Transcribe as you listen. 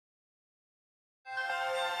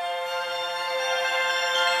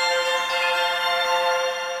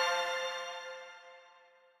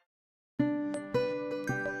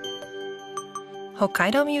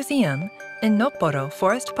Hokkaido Museum in Nopporo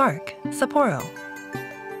Forest Park, Sapporo.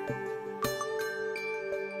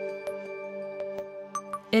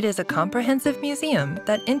 It is a comprehensive museum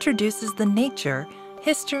that introduces the nature,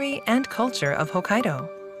 history, and culture of Hokkaido.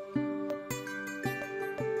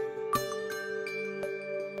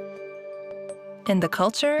 In the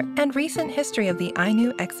culture and recent history of the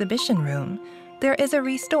Ainu exhibition room, there is a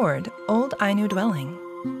restored old Ainu dwelling.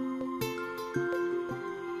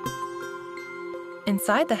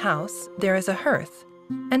 Inside the house, there is a hearth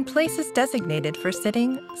and places designated for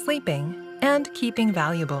sitting, sleeping, and keeping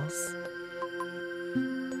valuables.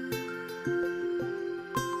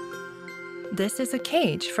 This is a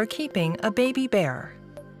cage for keeping a baby bear.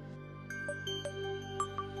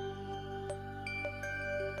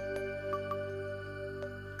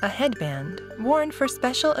 A headband worn for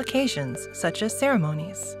special occasions such as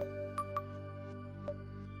ceremonies.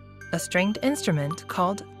 A stringed instrument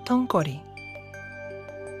called tonkori.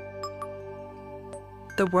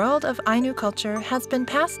 The world of Ainu culture has been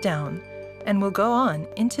passed down and will go on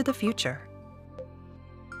into the future.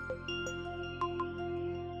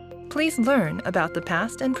 Please learn about the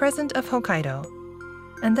past and present of Hokkaido,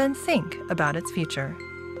 and then think about its future.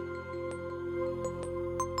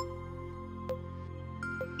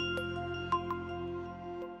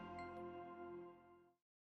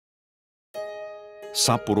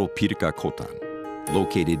 Sapporo Pirka Kotan,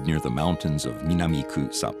 located near the mountains of Minami-ku,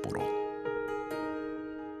 Sapporo.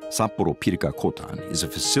 Sapporo Pirka Kotan is a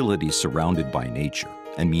facility surrounded by nature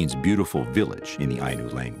and means beautiful village in the Ainu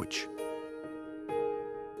language.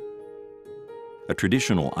 A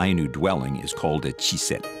traditional Ainu dwelling is called a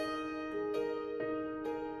chiset.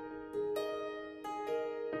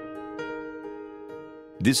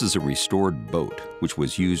 This is a restored boat which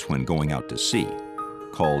was used when going out to sea,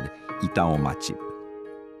 called itaomachi.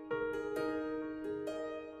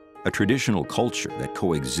 A traditional culture that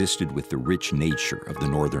coexisted with the rich nature of the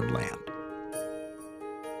northern land.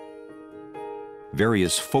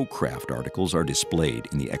 Various folk craft articles are displayed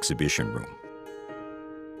in the exhibition room.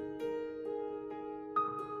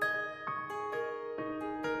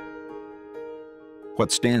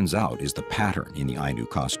 What stands out is the pattern in the Ainu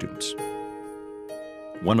costumes.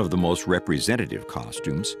 One of the most representative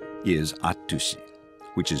costumes is attushi,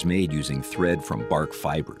 which is made using thread from bark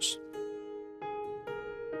fibers.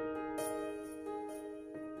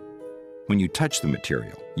 When you touch the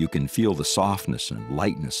material, you can feel the softness and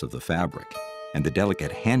lightness of the fabric and the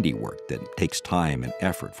delicate handiwork that takes time and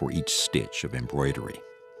effort for each stitch of embroidery.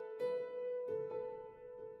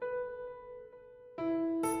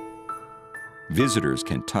 Visitors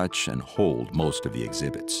can touch and hold most of the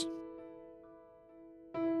exhibits.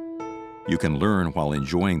 You can learn while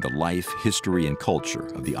enjoying the life, history, and culture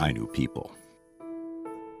of the Ainu people.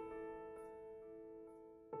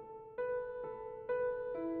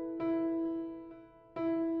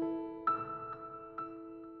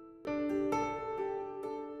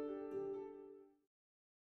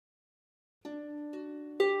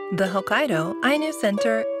 The Hokkaido Ainu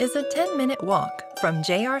Center is a 10-minute walk from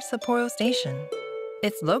JR Sapporo Station.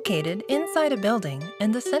 It's located inside a building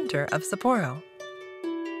in the center of Sapporo.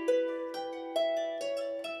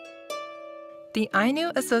 The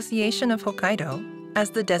Ainu Association of Hokkaido, as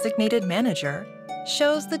the designated manager,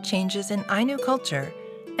 shows the changes in Ainu culture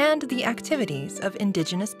and the activities of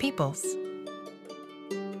indigenous peoples.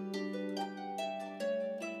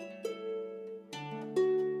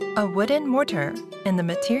 A wooden mortar in the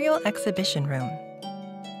material exhibition room.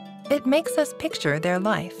 It makes us picture their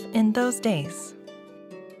life in those days.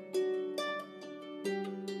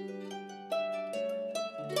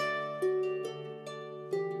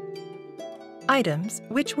 Items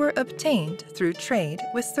which were obtained through trade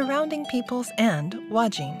with surrounding peoples and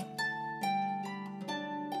wajin.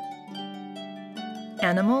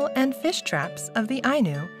 Animal and fish traps of the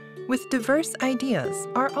Ainu with diverse ideas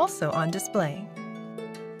are also on display.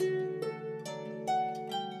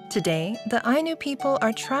 Today, the Ainu people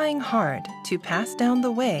are trying hard to pass down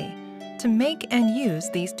the way to make and use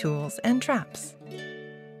these tools and traps.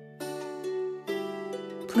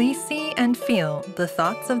 Please see and feel the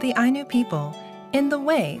thoughts of the Ainu people in the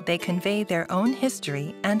way they convey their own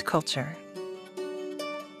history and culture.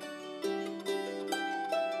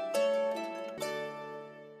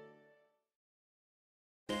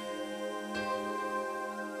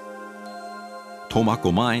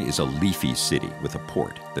 Tomakomai is a leafy city with a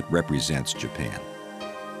port that represents Japan.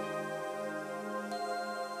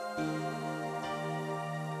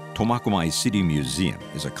 Tomakomai City Museum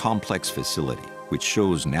is a complex facility which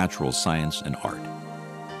shows natural science and art.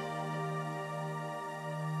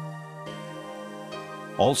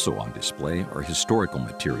 Also on display are historical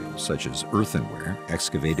materials such as earthenware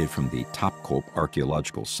excavated from the Topkop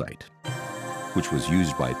archaeological site, which was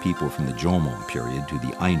used by people from the Jomon period to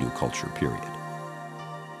the Ainu culture period.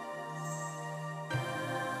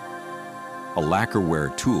 A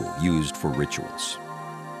lacquerware tool used for rituals.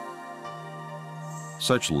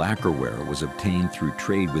 Such lacquerware was obtained through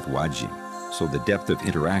trade with Wajin, so the depth of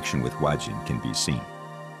interaction with Wajin can be seen.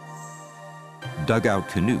 Dugout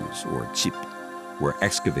canoes, or chip, were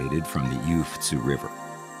excavated from the Yufutsu River.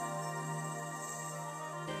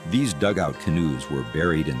 These dugout canoes were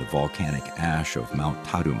buried in the volcanic ash of Mount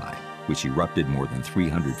Tarumai, which erupted more than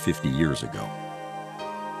 350 years ago.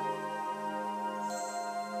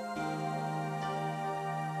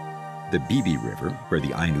 The Bibi River, where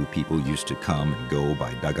the Ainu people used to come and go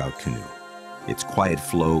by dugout canoe. Its quiet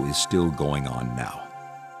flow is still going on now.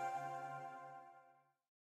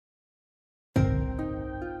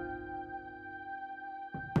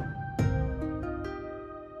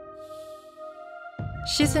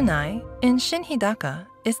 Shizunai in Shinhidaka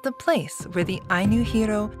is the place where the Ainu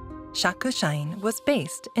hero Shakushain was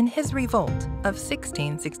based in his revolt of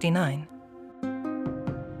 1669.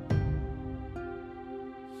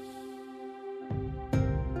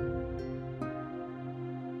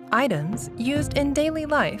 Items used in daily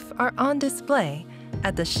life are on display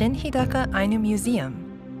at the Shinhidaka Ainu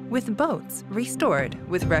Museum, with boats restored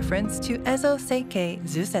with reference to Ezo Seikei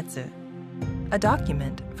Zusetsu, a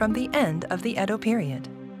document from the end of the Edo period.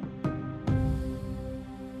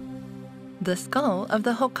 The skull of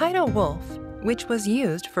the Hokkaido wolf, which was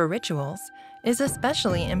used for rituals, is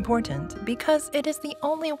especially important because it is the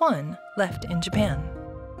only one left in Japan.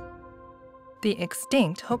 The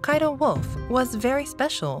extinct Hokkaido wolf was very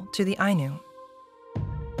special to the Ainu.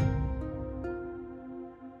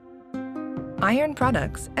 Iron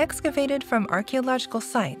products excavated from archaeological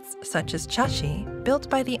sites such as chashi, built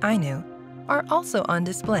by the Ainu, are also on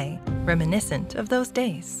display, reminiscent of those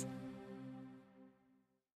days.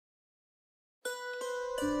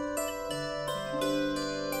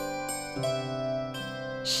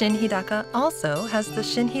 Shinhidaka also has the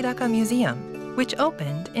Shinhidaka Museum, which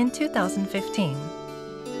opened in 2015.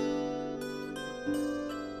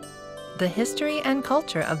 The history and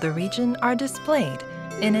culture of the region are displayed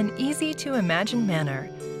in an easy-to-imagine manner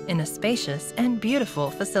in a spacious and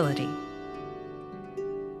beautiful facility.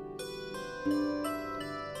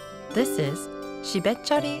 This is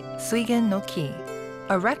Shibechari Suigen no Ki,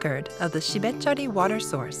 a record of the Shibechari water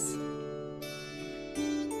source.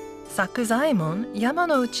 Sakuzaemon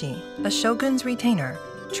Yamanouchi, a shogun's retainer,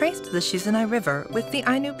 traced the Shizunai River with the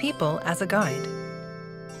Ainu people as a guide.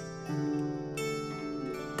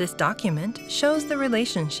 This document shows the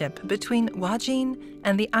relationship between Wajin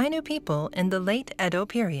and the Ainu people in the late Edo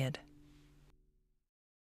period.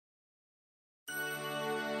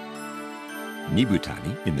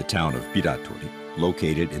 Nibutani, in the town of Biratori,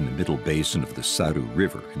 located in the middle basin of the Saru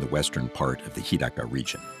River in the western part of the Hidaka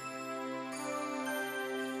region.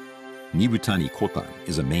 Nibutani Kotan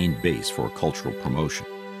is a main base for cultural promotion,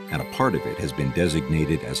 and a part of it has been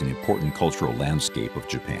designated as an important cultural landscape of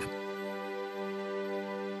Japan.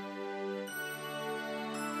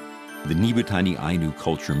 The Nibutani Ainu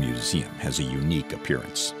Culture Museum has a unique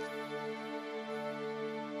appearance.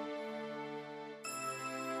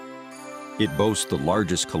 It boasts the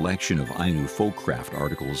largest collection of Ainu folk craft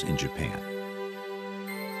articles in Japan.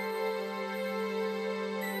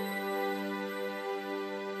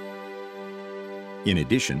 In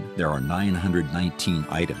addition, there are 919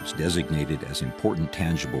 items designated as important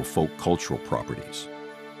tangible folk cultural properties.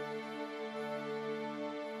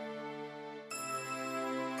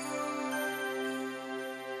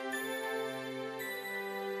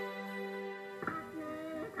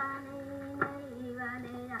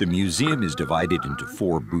 The museum is divided into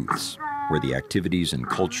 4 booths, where the activities and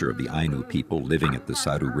culture of the Ainu people living at the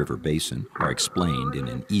Saru River Basin are explained in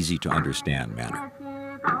an easy-to-understand manner.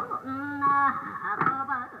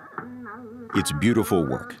 It's beautiful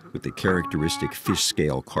work with the characteristic fish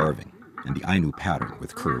scale carving and the Ainu pattern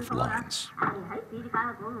with curved lines.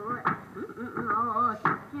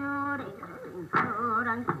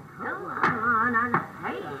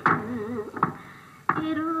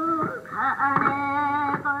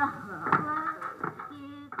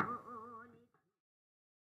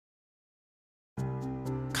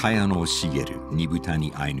 Kayano Shigeru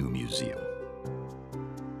Nibutani Ainu Museum.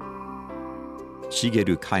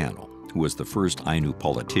 Shigeru Kayano, who was the first Ainu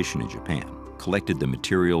politician in Japan, collected the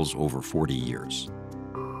materials over 40 years.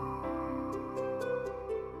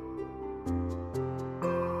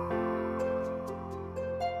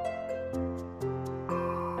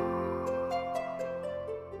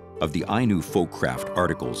 Of the Ainu folk craft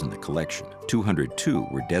articles in the collection, 202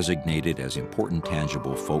 were designated as important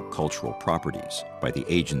tangible folk cultural properties by the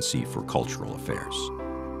Agency for Cultural Affairs.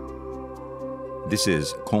 This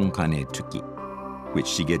is konkane tsuki, which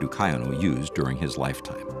Shigeru Kayano used during his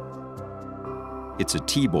lifetime. It's a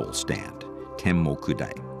tea bowl stand,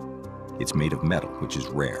 tenmokudai. It's made of metal, which is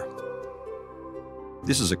rare.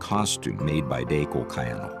 This is a costume made by Reiko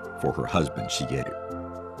Kayano for her husband Shigeru.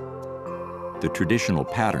 The traditional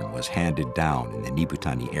pattern was handed down in the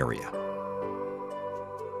Nibutani area.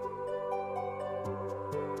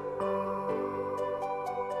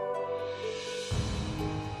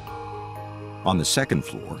 On the second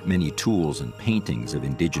floor, many tools and paintings of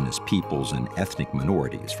indigenous peoples and ethnic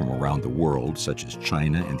minorities from around the world, such as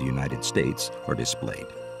China and the United States, are displayed.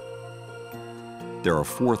 There are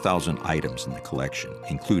 4,000 items in the collection,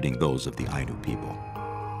 including those of the Ainu people.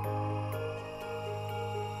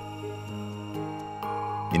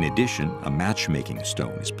 In addition, a matchmaking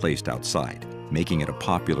stone is placed outside, making it a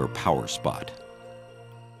popular power spot.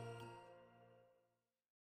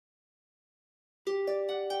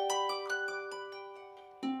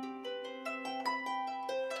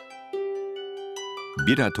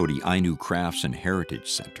 Biratori Ainu Crafts and Heritage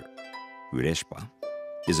Center, Urespa,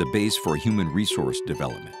 is a base for human resource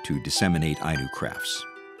development to disseminate Ainu crafts.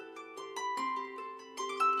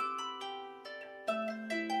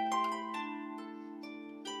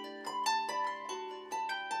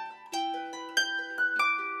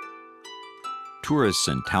 Tourists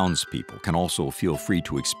and townspeople can also feel free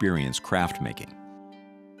to experience craft making.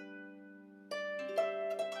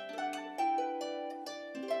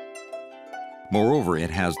 Moreover, it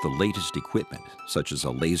has the latest equipment, such as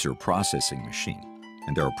a laser processing machine,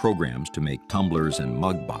 and there are programs to make tumblers and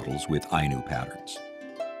mug bottles with Ainu patterns.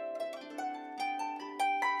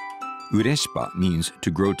 Urespa means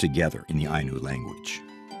to grow together in the Ainu language.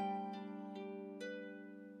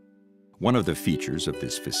 One of the features of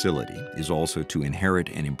this facility is also to inherit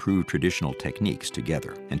and improve traditional techniques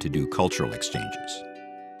together and to do cultural exchanges.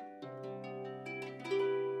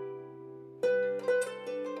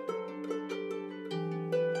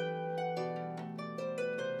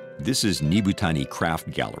 This is Nibutani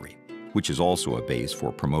Craft Gallery, which is also a base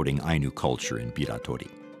for promoting Ainu culture in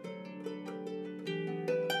Biratori.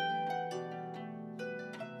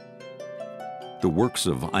 The works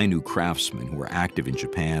of Ainu craftsmen who are active in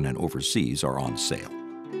Japan and overseas are on sale.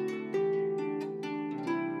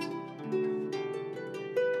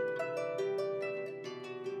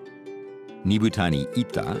 Nibutani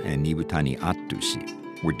Ita and Nibutani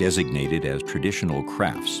Attushi were designated as traditional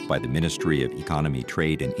crafts by the Ministry of Economy,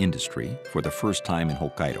 Trade and Industry for the first time in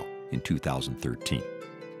Hokkaido in 2013.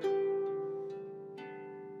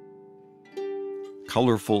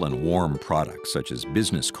 Colorful and warm products such as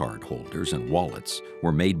business card holders and wallets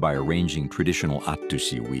were made by arranging traditional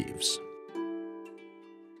attushi weaves.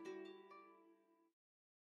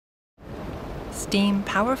 Steam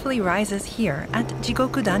powerfully rises here at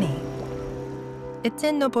Jigokudani. It's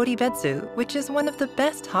in Noboribetsu, which is one of the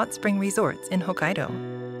best hot spring resorts in Hokkaido.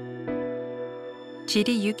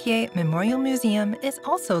 Chiri Yukie Memorial Museum is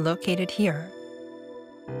also located here.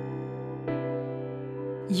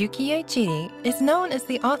 Yukie Chiri is known as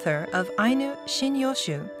the author of Ainu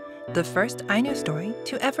Shinyoshu, the first Ainu story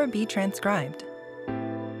to ever be transcribed.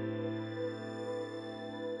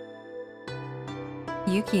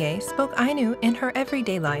 Yukie spoke Ainu in her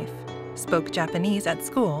everyday life, spoke Japanese at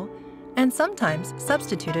school, and sometimes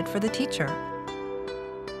substituted for the teacher.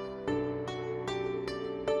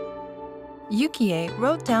 Yukie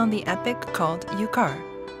wrote down the epic called Yukar,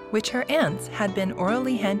 which her aunts had been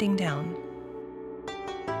orally handing down.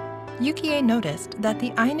 Yukie noticed that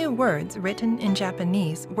the Ainu words written in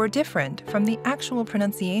Japanese were different from the actual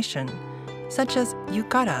pronunciation, such as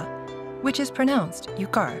yukara, which is pronounced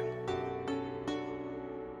yukar.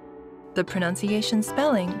 The pronunciation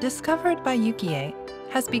spelling discovered by Yukie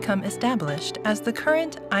has become established as the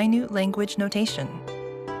current Ainu language notation.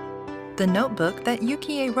 The notebook that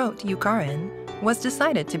Yukie wrote yukar in was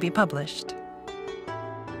decided to be published.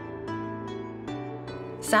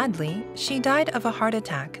 Sadly, she died of a heart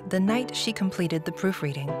attack the night she completed the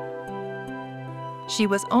proofreading. She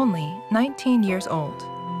was only 19 years old.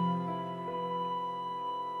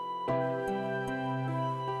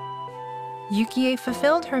 Yukie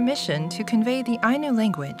fulfilled her mission to convey the Ainu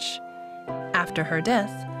language. After her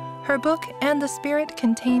death, her book and the spirit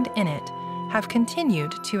contained in it have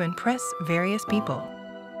continued to impress various people.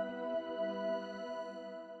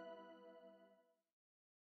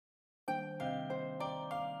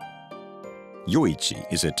 Yoichi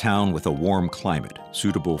is a town with a warm climate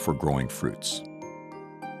suitable for growing fruits.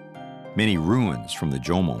 Many ruins from the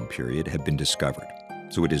Jomon period have been discovered,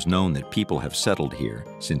 so it is known that people have settled here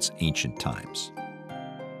since ancient times.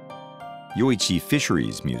 Yoichi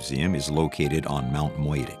Fisheries Museum is located on Mount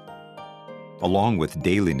Moire. Along with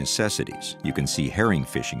daily necessities, you can see herring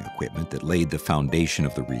fishing equipment that laid the foundation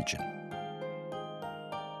of the region.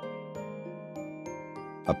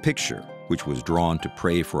 A picture which was drawn to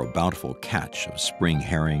pray for a bountiful catch of spring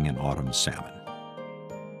herring and autumn salmon.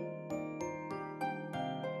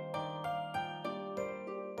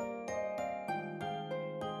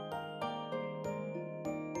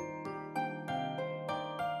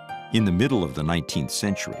 In the middle of the 19th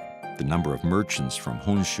century, the number of merchants from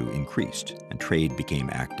Honshu increased and trade became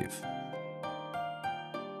active.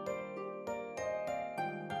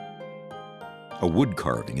 A wood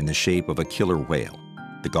carving in the shape of a killer whale,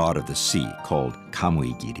 the god of the sea, called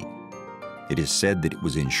Kamuigiri. It is said that it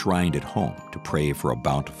was enshrined at home to pray for a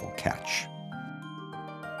bountiful catch.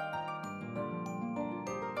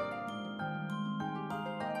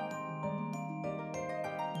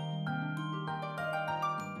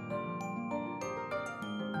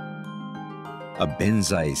 A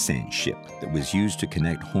Benzai-sen ship that was used to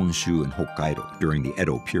connect Honshu and Hokkaido during the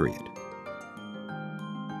Edo period.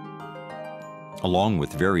 Along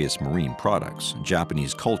with various marine products,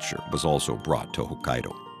 Japanese culture was also brought to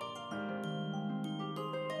Hokkaido.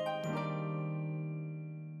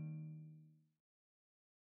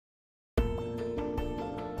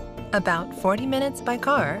 About 40 minutes by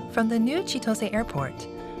car from the new Chitose Airport,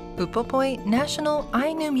 Upopoi National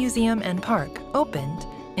Ainu Museum and Park opened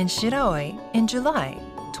in Shiraoi in July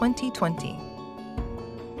 2020.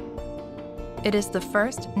 It is the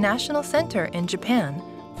first national center in Japan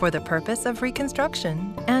for the purpose of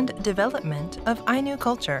reconstruction and development of Ainu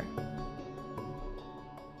culture.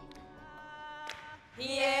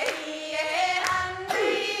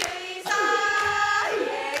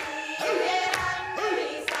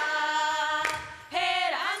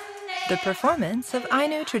 The performance of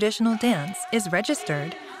Ainu traditional dance is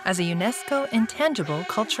registered as a UNESCO Intangible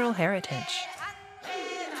Cultural Heritage.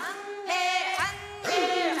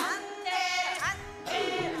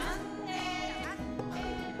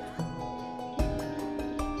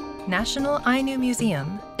 National Ainu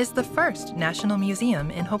Museum is the first national museum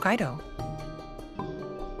in Hokkaido.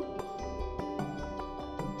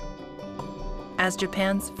 As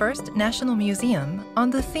Japan's first national museum on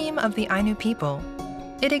the theme of the Ainu people,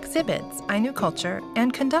 it exhibits Ainu culture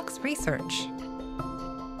and conducts research.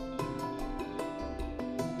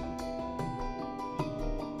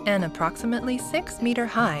 An approximately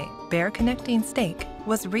 6-meter-high bear connecting stake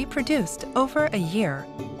was reproduced over a year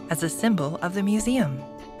as a symbol of the museum.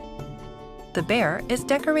 The bear is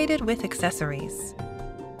decorated with accessories.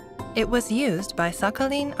 It was used by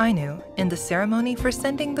Sakhalin Ainu in the ceremony for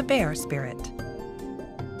sending the bear spirit.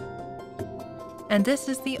 And this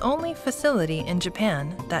is the only facility in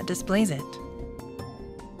Japan that displays it.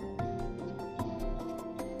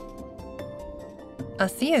 A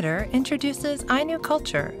theater introduces Ainu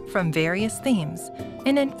culture from various themes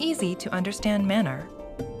in an easy-to-understand manner.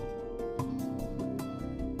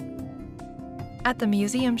 At the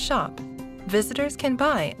museum shop, visitors can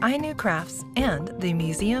buy Ainu crafts and the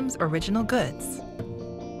museum's original goods.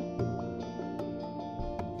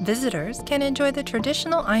 Visitors can enjoy the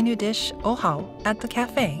traditional Ainu dish ohau at the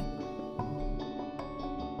cafe.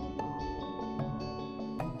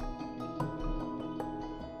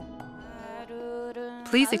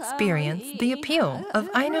 Please experience the appeal of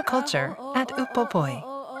Ainu culture at Upopoi.